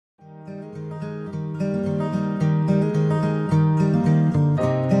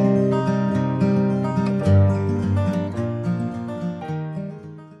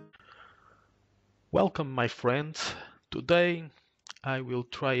Welcome my friends. Today I will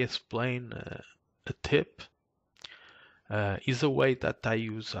try explain a tip. Is a way that I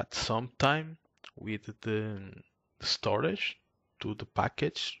use at some time with the storage to the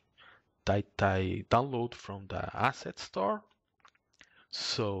package that I download from the asset store.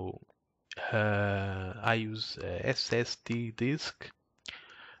 So I use SSD disk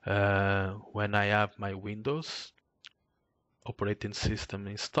when I have my Windows operating system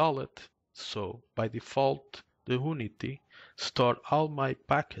installed. So by default, the Unity store all my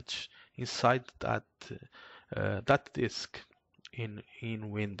package inside that disk in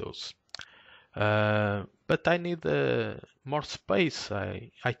Windows. But I need more space.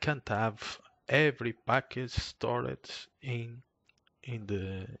 I can't have every package stored in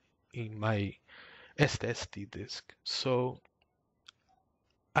my SSD disk. So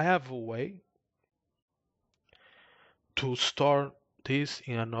I have a way to store this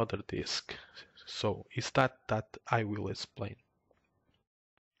in another disk. So it's that I will explain.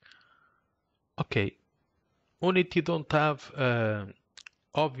 Okay, Unity don't have an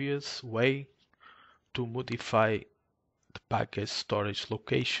obvious way to modify the package storage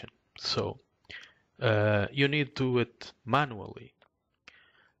location. So you need to do it manually.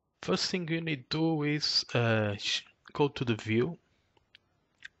 First thing you need to do is go to the view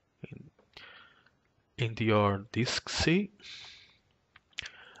in your disk C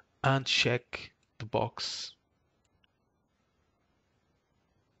and check the box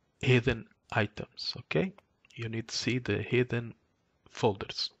hidden items. Okay, you need to see the hidden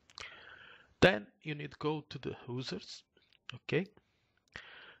folders. Then you need to go to the users. Okay,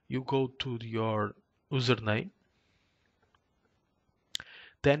 you go to your username.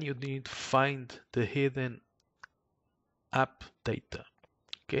 Then you need to find the hidden AppData.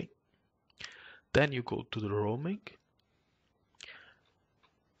 Okay, then you go to the roaming,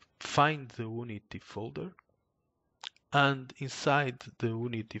 find the Unity folder, and inside the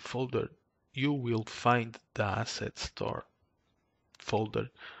Unity folder you will find the asset store folder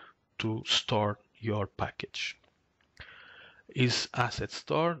to store your package. Is asset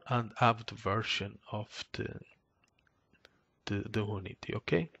store and have the version of the Unity.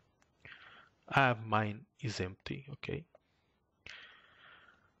 Okay, I have mine is empty. Okay,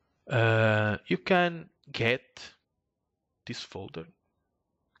 you can get this folder,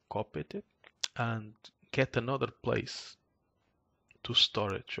 copy it, and get another place to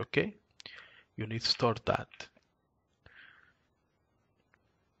storage. Okay, you need to store that.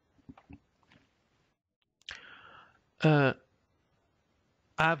 I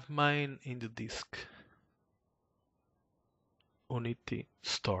have mine in the disk Unity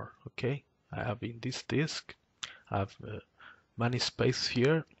store. Okay, I have in this disk, I have many space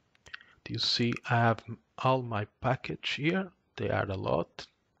here. You see I have all my package here. They are a lot.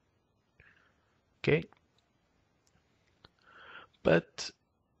 Okay, but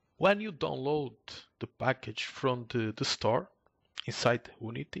when you download the package from the store inside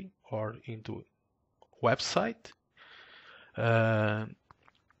Unity or into website,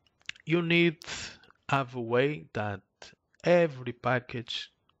 you need to have a way that every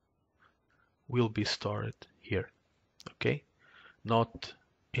package will be stored here. Okay, not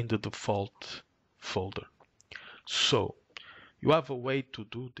in the default folder. So you have a way to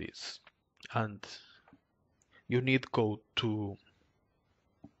do this, and you need to go to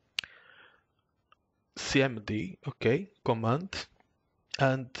cmd, okay, command,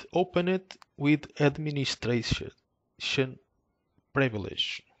 and open it with administration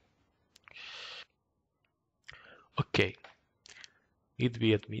privilege. Okay, it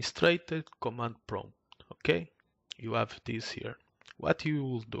be administrated command prompt. Okay, you have this here. What you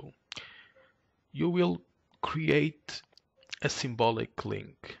will do, you will create a symbolic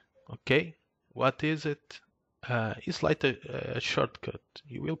link. Okay, what is it? It's like a shortcut.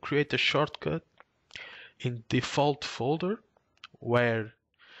 You will create a shortcut in default folder where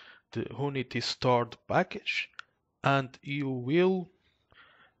the Unity stored package, and you will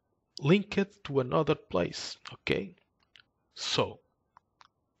link it to another place. Okay, so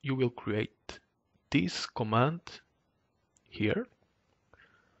you will create this command here.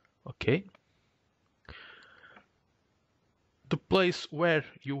 Okay, the place where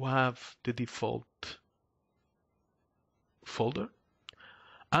you have the default folder,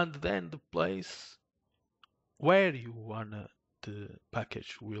 and then the place where you wanna the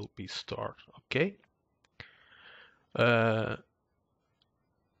package will be stored. Okay,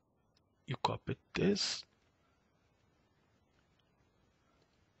 you copy this,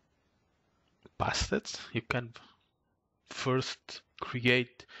 paste it. You can first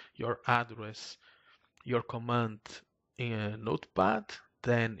create your address, your command in a notepad,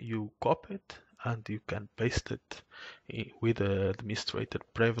 then you copy it and you can paste it with the administrator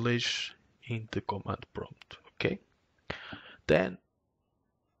privilege in the command prompt. Okay, then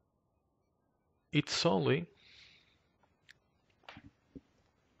it's only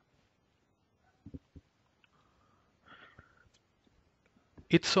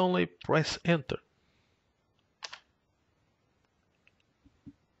press enter.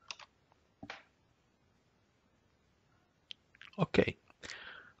 Okay,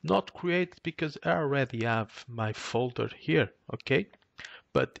 not create because I already have my folder here. Okay,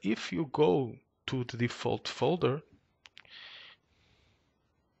 but if you go to the default folder,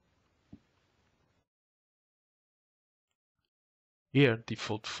 here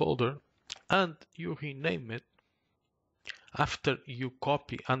default folder, and you rename it after you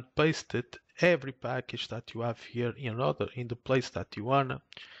copy and paste it, every package that you have here in the place that you wanna,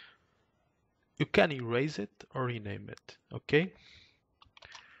 you can erase it or rename it. Okay,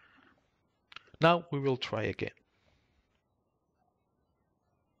 now we will try again.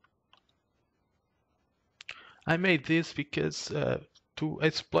 I made this because to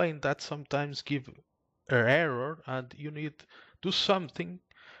explain that sometimes give an error and you need do something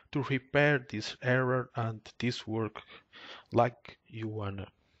to repair this error and this work like you wanna.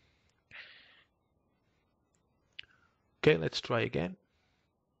 Okay, let's try again.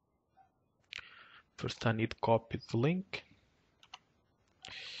 First I need to copy the link.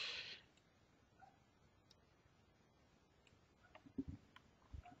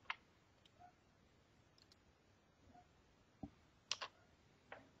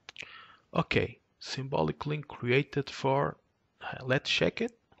 Okay, symbolic link created for, let's check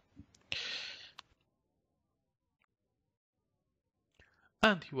it.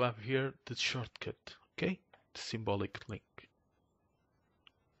 And you have here the shortcut, okay? The symbolic link.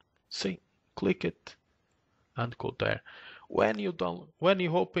 See, click it and go there. When you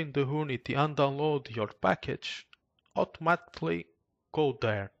open the Unity and download your package, automatically go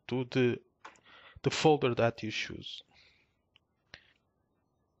there to the folder that you choose.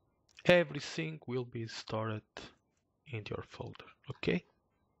 Everything will be stored in your folder, okay?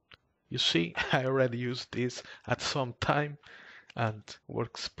 You see, I already used this at some time and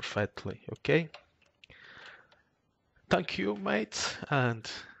works perfectly, okay? Thank you, mates, and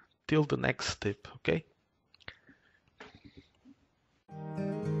till the next step, okay?